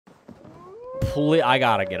I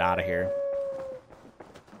gotta get out of here.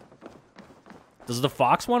 Does the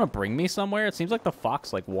fox want to bring me somewhere? It seems like the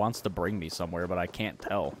fox, like, wants to bring me somewhere, but I can't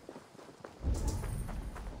tell.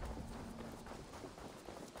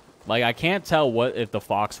 Like, I can't tell what if the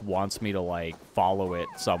fox wants me to, like, follow it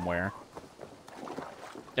somewhere.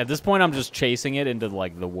 At this point, I'm just chasing it into,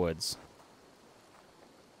 like, the woods.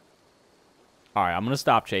 Alright, I'm gonna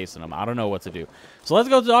stop chasing him. I don't know what to do. So let's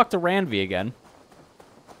go talk to Ranvi again.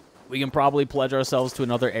 We can probably pledge ourselves to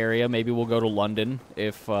another area. Maybe we'll go to London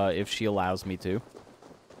if she allows me to.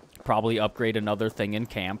 Probably upgrade another thing in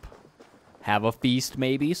camp. Have a feast,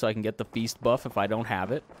 maybe, so I can get the feast buff if I don't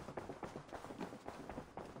have it.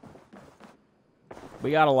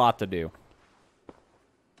 We got a lot to do.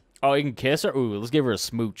 Oh, you can kiss her? Ooh, let's give her a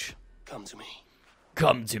smooch. Come to me.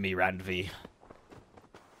 Come to me, Ranvi.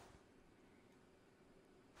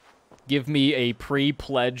 Give me a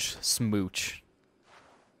pre-pledge smooch.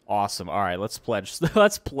 Awesome. All right, let's pledge.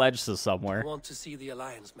 Let's pledge to somewhere. I want to see the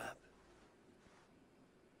Alliance map.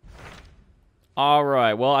 All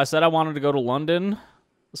right. Well, I said I wanted to go to London,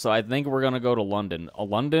 so I think we're gonna go to London.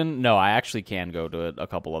 London? No, I actually can go to a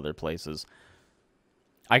couple other places.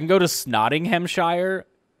 I can go to Nottinghamshire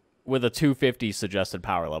with a 250 suggested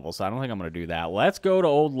power level, so I don't think I'm gonna do that. Let's go to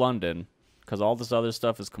Old London because all this other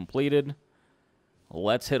stuff is completed.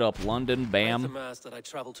 Let's hit up London. Bam. I'm asked that I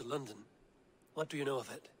travel to London. What do you know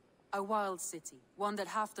of it? A wild city, one that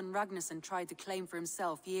Halfdan Ragnarsson tried to claim for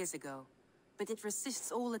himself years ago, but it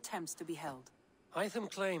resists all attempts to be held. Hytham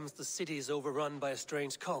claims the city is overrun by a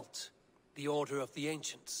strange cult, the Order of the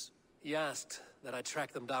Ancients. He asked that I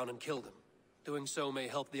track them down and kill them. Doing so may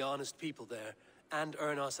help the honest people there, and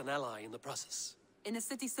earn us an ally in the process. In a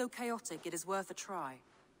city so chaotic, it is worth a try.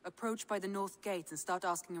 Approach by the North Gate and start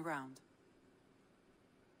asking around.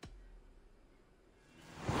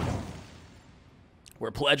 We're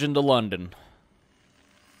pledging to London.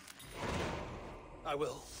 I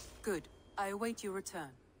will. Good. I await your return.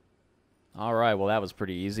 All right, well, that was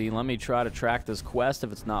pretty easy. Let me try to track this quest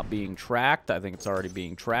if it's not being tracked. I think it's already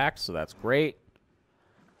being tracked, so that's great.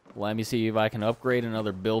 Let me see if I can upgrade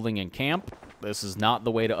another building in camp. This is not the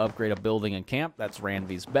way to upgrade a building in camp. That's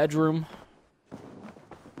Ranvi's bedroom.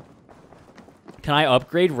 Can I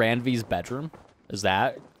upgrade Ranvi's bedroom? Is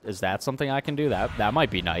that something I can do? That might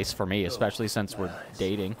be nice for me, especially since we're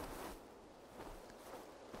dating.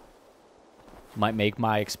 Might make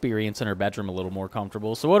my experience in her bedroom a little more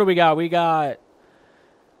comfortable. So what do we got?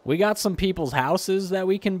 We got some people's houses that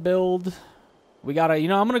we can build. We gotta, you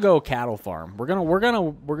know, I'm gonna go cattle farm. We're gonna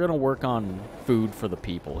work on food for the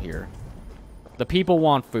people here. The people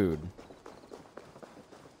want food.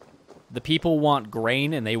 The people want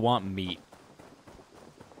grain and they want meat.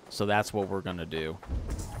 So that's what we're gonna do.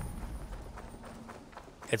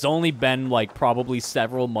 It's only been, like, probably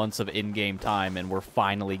several months of in-game time, and we're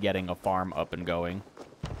finally getting a farm up and going.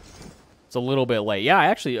 It's a little bit late. Yeah,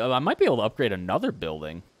 actually, I might be able to upgrade another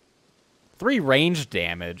building. 3 range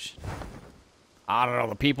damage. I don't know.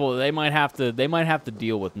 The people, they might have to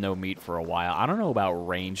deal with no meat for a while. I don't know about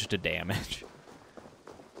ranged damage.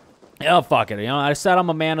 Oh, fuck it. You know, I said I'm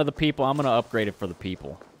a man of the people. I'm gonna upgrade it for the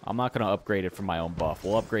people. I'm not gonna upgrade it for my own buff.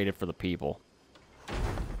 We'll upgrade it for the people.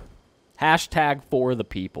 Hashtag for the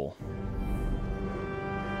people.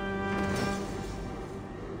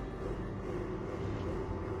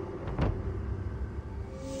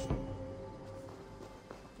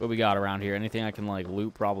 What we got around here? Anything I can, like,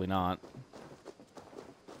 loot? Probably not.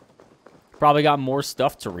 Probably got more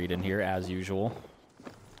stuff to read in here, as usual.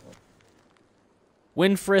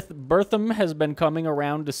 Winfrith Bertham has been coming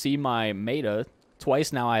around to see my Maida.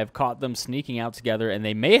 Twice now I have caught them sneaking out together, and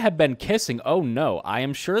they may have been kissing. Oh, no. I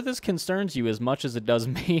am sure this concerns you as much as it does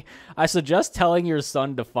me. I suggest telling your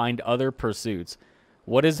son to find other pursuits.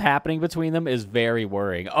 What is happening between them is very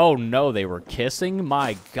worrying. Oh, no, they were kissing?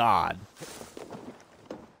 My God.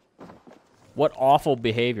 What awful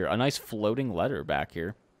behavior. A nice floating letter back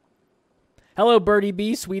here. Hello, Birdie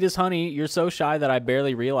B, sweet as honey. You're so shy that I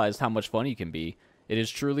barely realized how much fun you can be. It is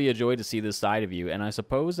truly a joy to see this side of you, and I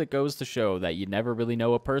suppose it goes to show that you never really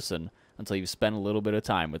know a person until you've spent a little bit of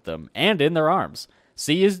time with them, and in their arms.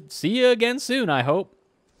 See you again soon, I hope.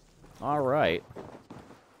 All right.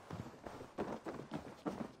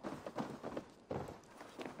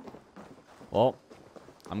 Well,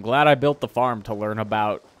 I'm glad I built the farm to learn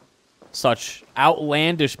about such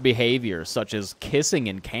outlandish behavior, such as kissing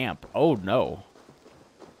in camp. Oh, no.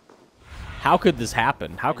 How could this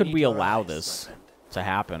happen? How could we allow this to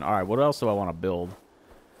happen? All right, what else do I want to build?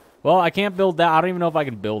 Well, I can't build that. I don't even know if I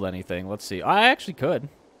can build anything. Let's see. I actually could.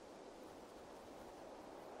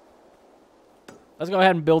 Let's go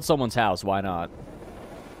ahead and build someone's house. Why not?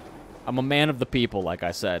 I'm a man of the people, like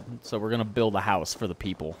I said. So we're gonna build a house for the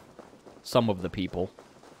people. Some of the people.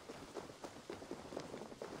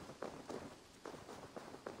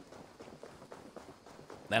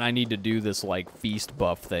 Then I need to do this, like, feast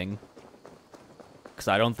buff thing. Because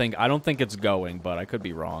I don't think it's going, but I could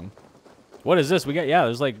be wrong. What is this? We got, yeah,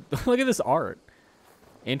 there's like, look at this art.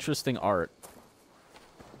 Interesting art.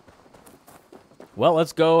 Well,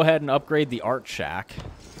 let's go ahead and upgrade the art shack.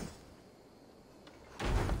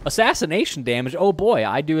 Assassination damage. Oh boy,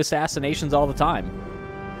 I do assassinations all the time.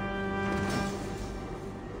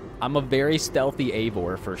 I'm a very stealthy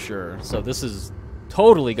Eivor for sure, so this is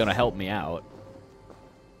totally going to help me out.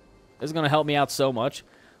 This is going to help me out so much.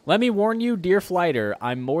 Let me warn you, dear flighter,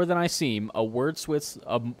 I'm more than I seem, a wordsmith's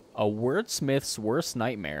worst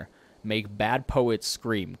nightmare. Make bad poets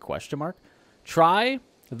scream, question mark. Try,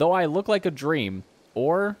 though I look like a dream,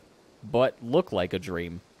 or, but look like a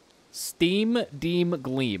dream. Steam, deem,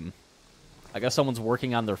 gleam. I guess someone's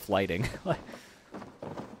working on their flighting.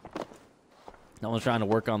 No one's trying to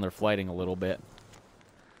work on their flighting a little bit.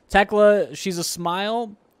 Tekla, she's a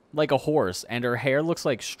smile like a horse, and her hair looks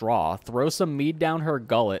like straw. Throw some mead down her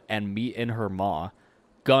gullet and meat in her maw.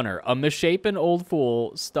 Gunner, a misshapen old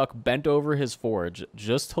fool stuck bent over his forge.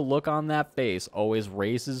 Just to look on that face always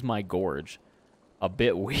raises my gorge. A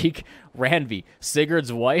bit weak. Ranvi,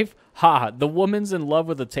 Sigurd's wife? Ha, the woman's in love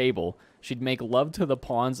with a table. She'd make love to the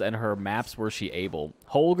pawns and her maps were she able.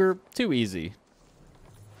 Holger, too easy.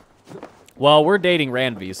 Well, we're dating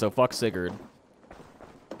Ranvi, so fuck Sigurd.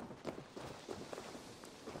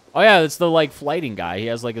 Oh yeah, it's the like flighting guy. He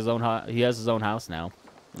has like his own house now.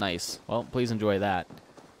 Nice. Well, please enjoy that.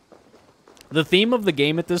 The theme of the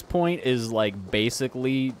game at this point is like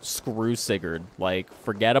basically screw Sigurd. Like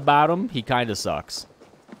forget about him. He kind of sucks.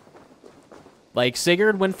 Like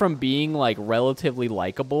Sigurd went from being like relatively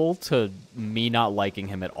likable to me not liking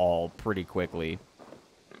him at all pretty quickly.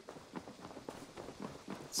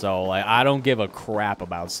 So like I don't give a crap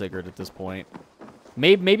about Sigurd at this point.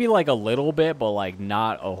 Maybe like a little bit, but like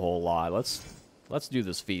not a whole lot. Let's do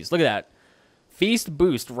this feast. Look at that. Feast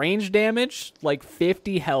boost. Range damage, like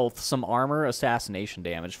 50 health, some armor, assassination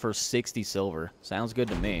damage for 60 silver. Sounds good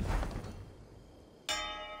to me.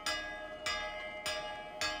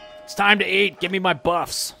 It's time to eat. Give me my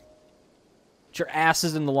buffs. Get your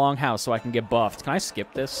asses in the longhouse so I can get buffed. Can I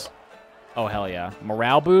skip this? Oh, hell yeah.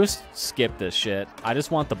 Morale boost? Skip this shit. I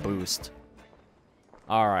just want the boost.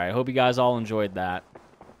 Alright, hope you guys all enjoyed that.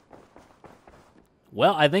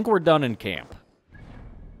 Well, I think we're done in camp.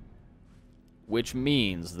 Which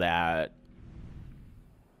means that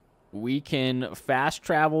we can fast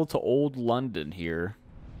travel to Old London here.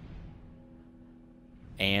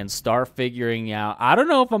 And start figuring out... I don't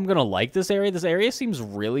know if I'm going to like this area. This area seems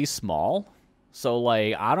really small. So,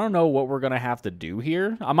 like, I don't know what we're going to have to do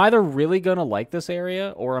here. I'm either really going to like this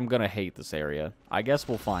area or I'm going to hate this area. I guess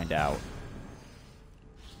we'll find out.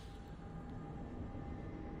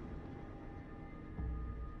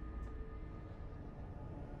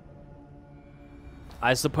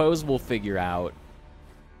 I suppose we'll figure out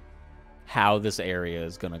how this area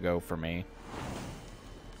is going to go for me.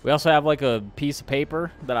 We also have, like, a piece of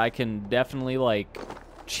paper that I can definitely, like,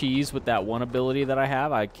 cheese with that one ability that I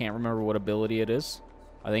have. I can't remember what ability it is.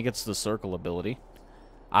 I think it's the circle ability.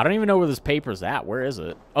 I don't even know where this paper's at. Where is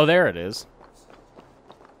it? Oh, there it is.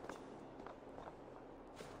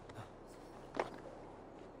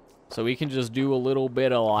 So we can just do a little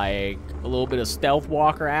bit of, like, stealth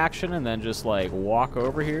walker action and then just, like, walk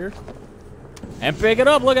over here. And pick it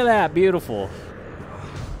up. Look at that. Beautiful.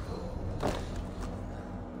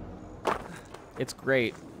 It's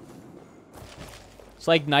great. It's,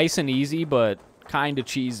 like, nice and easy, but kind of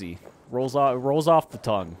cheesy. Rolls off the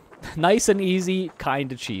tongue. Nice and easy,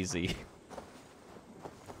 kind of cheesy.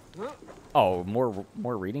 Oh,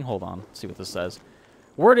 more reading? Hold on. Let's see what this says.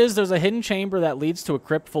 Word is there's a hidden chamber that leads to a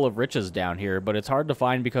crypt full of riches down here, but it's hard to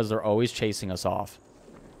find because they're always chasing us off.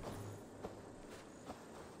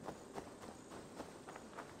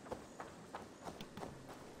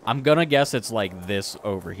 I'm gonna guess it's like this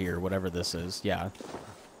over here, whatever this is. Yeah.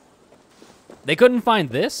 They couldn't find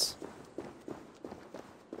this?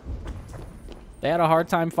 They had a hard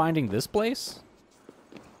time finding this place?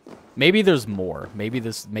 Maybe there's more. Maybe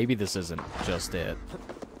this isn't just it.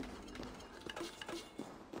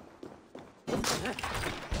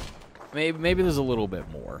 Maybe there's a little bit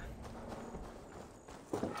more.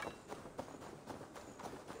 I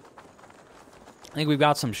think we've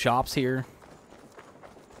got some shops here.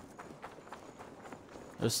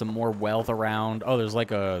 There's some more wealth around. Oh, there's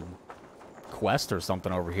like a quest or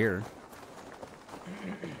something over here.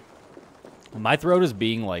 My throat is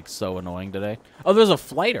being like so annoying today. Oh, there's a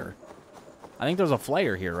flighter. I think there's a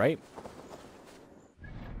flyer here, right?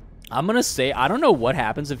 I'm gonna say, I don't know what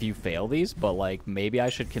happens if you fail these, but, like, maybe I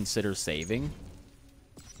should consider saving.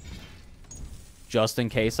 Just in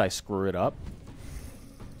case I screw it up.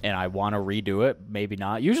 And I want to redo it. Maybe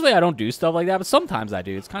not. Usually I don't do stuff like that, but sometimes I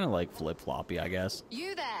do. It's kind of like flip-floppy, I guess.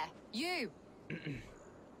 You there! You!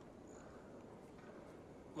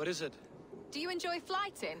 What is it? Do you enjoy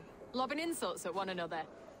flighting? Lobbing insults at one another?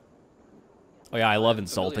 Oh yeah, I love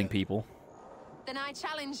insulting people. Then I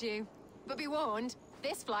challenge you. But be warned,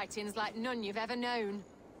 this flighting's like none you've ever known.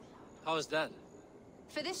 How is that?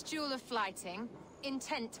 For this duel of flighting,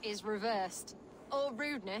 intent is reversed. All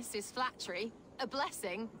rudeness is flattery, a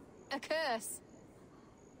blessing, a curse.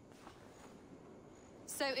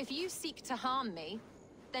 So if you seek to harm me,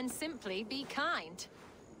 then simply be kind.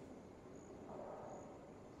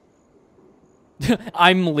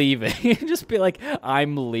 I'm leaving. Just be like,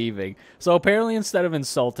 I'm leaving. So apparently instead of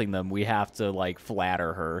insulting them, we have to, like,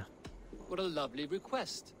 flatter her. What a lovely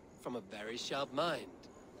request from a very sharp mind.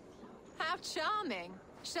 How charming.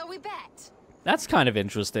 Shall we bet? That's kind of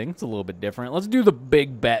interesting. It's a little bit different. Let's do the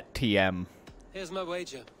big bet, TM. Here's my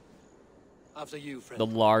wager. After you, friend. The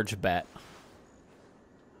large bet.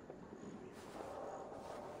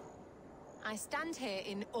 I stand here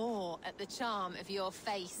in awe at the charm of your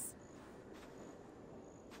face.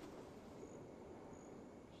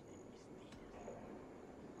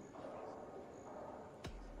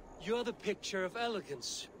 You're the picture of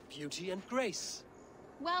elegance, beauty, and grace.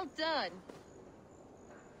 Well done.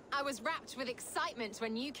 I was wrapped with excitement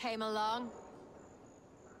when you came along.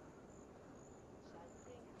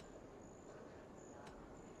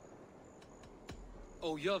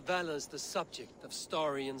 Oh, your valor's the subject of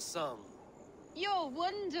story and song. You're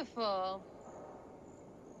wonderful.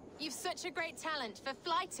 You've such a great talent for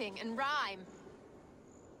flighting and rhyme.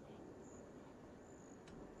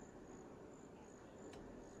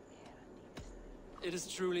 It is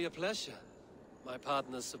truly a pleasure. My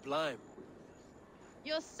partner's sublime.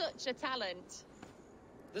 You're such a talent.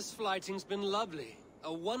 This flighting's been lovely.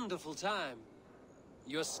 A wonderful time.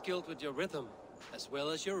 You're skilled with your rhythm, as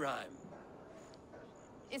well as your rhyme.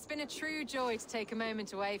 It's been a true joy to take a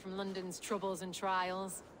moment away from London's troubles and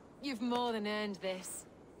trials. You've more than earned this.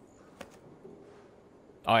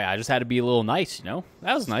 Oh yeah, I just had to be a little nice, you know?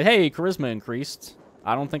 That was nice. Hey, charisma increased.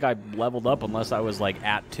 I don't think I leveled up unless I was, like,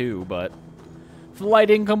 at 2, but...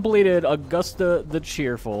 Flighting completed. Augusta the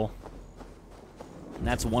Cheerful. And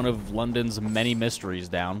that's one of London's many mysteries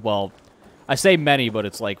down. Well, I say many, but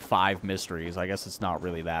it's like 5 mysteries. I guess it's not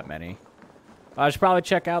really that many. I should probably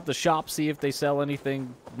check out the shop, see if they sell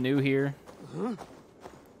anything new here.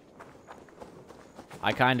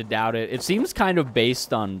 I kind of doubt it. It seems kind of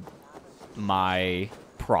based on my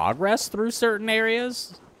progress through certain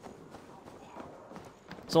areas.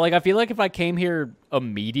 So, like, I feel like if I came here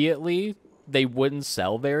immediately, they wouldn't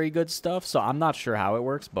sell very good stuff. So I'm not sure how it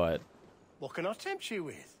works, but... What can I tempt you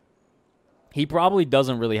with? He probably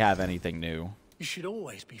doesn't really have anything new. You should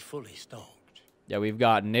always be fully stocked. Yeah, we've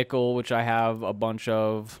got nickel, which I have a bunch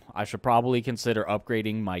of. I should probably consider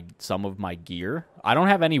upgrading some of my gear. I don't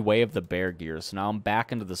have any way of the bear gear, so now I'm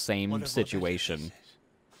back into the same situation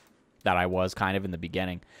that I was kind of in the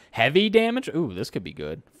beginning. Heavy damage? Ooh, this could be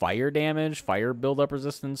good. Fire damage, fire buildup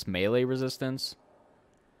resistance, melee resistance.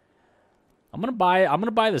 I'm gonna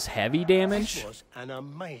buy this heavy damage. This was an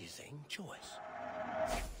amazing choice.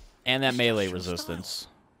 And that melee resistance.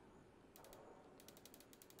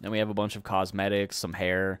 Then we have a bunch of cosmetics, some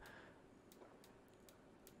hair.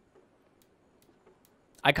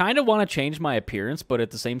 I kind of want to change my appearance, but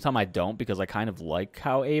at the same time I don't, because I kind of like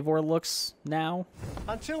how Eivor looks now.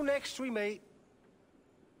 Until next we meet,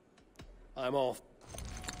 I'm off.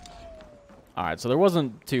 Alright, so there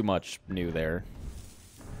wasn't too much new there.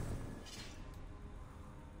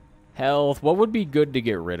 Health. What would be good to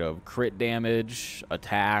get rid of? Crit damage,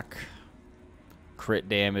 attack, crit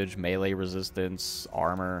damage, melee resistance,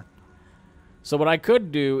 armor. So what I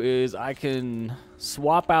could do is I can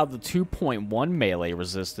swap out the 2.1 melee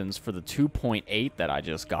resistance for the 2.8 that I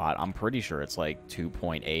just got. I'm pretty sure it's like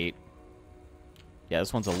 2.8. Yeah,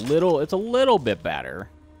 this one's it's a little bit better.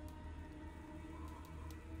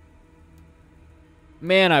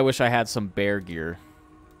 Man, I wish I had some bear gear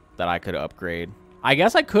that I could upgrade. I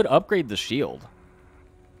guess I could upgrade the shield.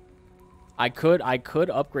 I could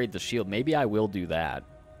upgrade the shield. Maybe I will do that.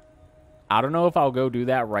 I don't know if I'll go do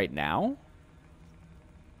that right now.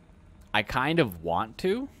 I kind of want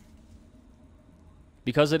to.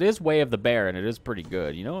 Because it is Way of the Bear, and it is pretty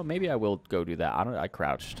good. You know what? Maybe I will go do that. I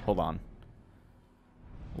crouched. Hold on.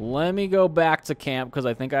 Let me go back to camp, because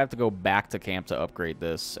I think I have to go back to camp to upgrade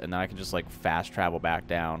this. And then I can just, like, fast travel back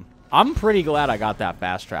down. I'm pretty glad I got that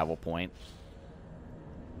fast travel point.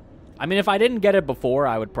 I mean, if I didn't get it before,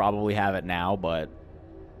 I would probably have it now, but...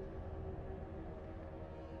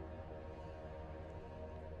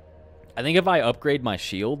 I think if I upgrade my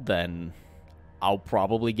shield, then I'll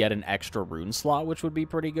probably get an extra rune slot, which would be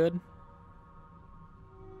pretty good.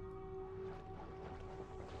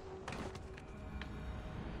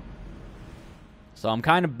 So I'm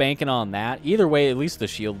kind of banking on that. Either way, at least the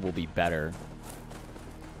shield will be better.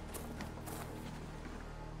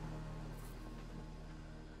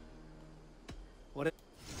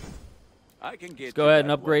 I can get Let's go ahead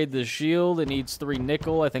and upgrade the shield. It needs 3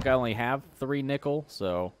 nickel. I think I only have 3 nickel,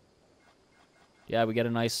 so... Yeah, we get a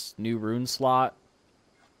nice new rune slot.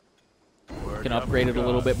 Can upgrade it a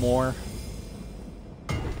little bit more.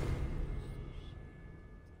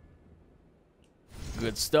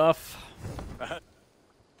 Good stuff.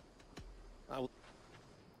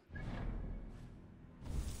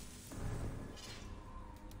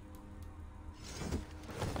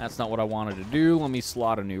 That's not what I wanted to do. Let me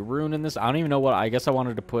slot a new rune in this. I don't even know what... I guess I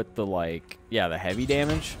wanted to put the, like... Yeah, the heavy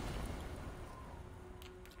damage.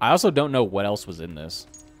 I also don't know what else was in this.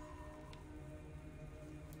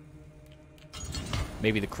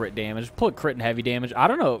 Maybe the crit damage. Put crit and heavy damage. I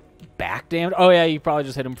don't know. Back damage? Oh, yeah, you probably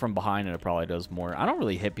just hit him from behind and it probably does more. I don't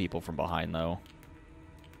really hit people from behind, though.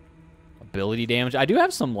 Ability damage. I do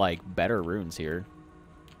have some, like, better runes here.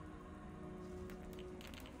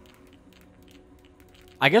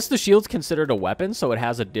 I guess the shield's considered a weapon, so it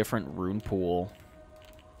has a different rune pool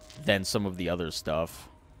than some of the other stuff.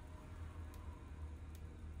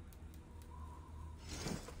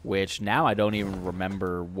 Which, now I don't even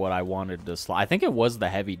remember what I wanted to slot. I think it was the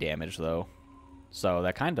heavy damage, though. So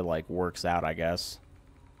that kind of, like, works out, I guess.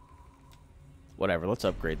 Whatever, let's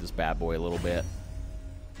upgrade this bad boy a little bit.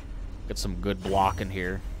 Get some good block in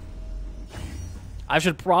here. I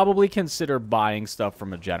should probably consider buying stuff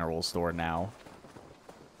from a general store now.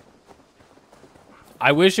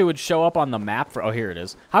 I wish it would show up on the map for... Oh, here it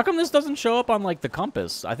is. How come this doesn't show up on, like, the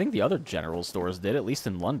compass? I think the other general stores did, at least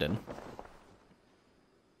in London.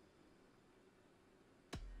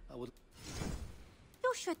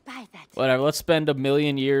 You should buy that. Whatever, let's spend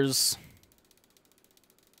 1,000,000 years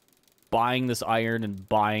buying this iron and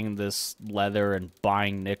buying this leather and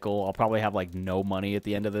buying nickel. I'll probably have, like, no money at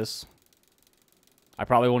the end of this. I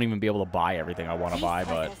probably won't even be able to buy everything I want to buy,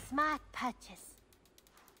 but... A smart purchase.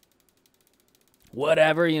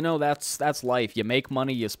 Whatever, you know, that's life. You make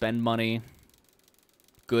money, you spend money.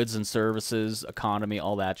 Goods and services, economy,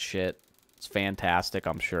 all that shit. It's fantastic,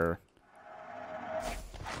 I'm sure.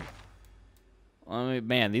 I mean,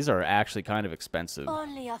 man, these are actually kind of expensive.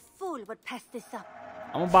 Only a fool would pass this up.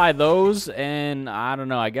 I'm gonna buy those, and I don't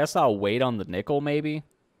know, I guess I'll wait on the nickel, maybe?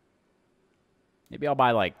 Maybe I'll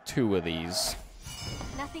buy, like, 2 of these.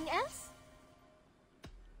 Nothing else?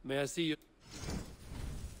 May I see you?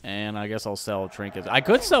 And I guess I'll sell trinkets. I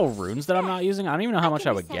could sell runes that I'm not using. I don't even know how much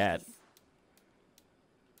I would get.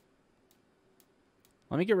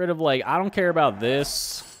 Let me get rid of, like, I don't care about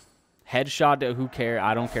this. Headshot, who cares?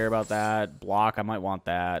 I don't care about that. Block, I might want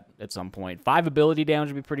that at some point. 5 ability damage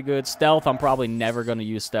would be pretty good. Stealth, I'm probably never going to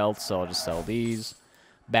use stealth, so I'll just sell these.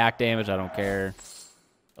 Back damage, I don't care.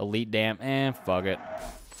 Elite fuck it.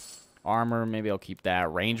 Armor, maybe I'll keep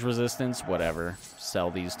that. Range resistance, whatever. Sell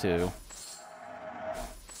these too.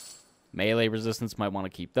 Melee resistance, might want to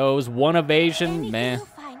keep those. 1 evasion, meh.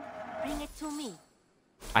 Bring it to me.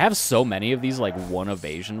 I have so many of these, like, 1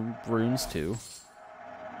 evasion runes, too.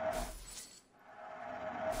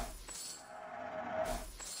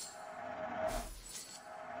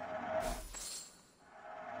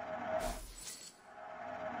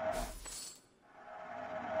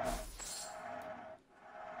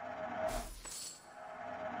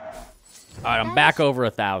 Alright, I'm back over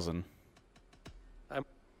 1,000.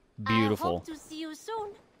 Beautiful. I hope to see you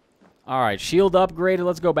soon. Alright, shield upgraded.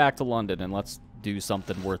 Let's go back to London and let's do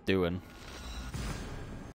something worth doing.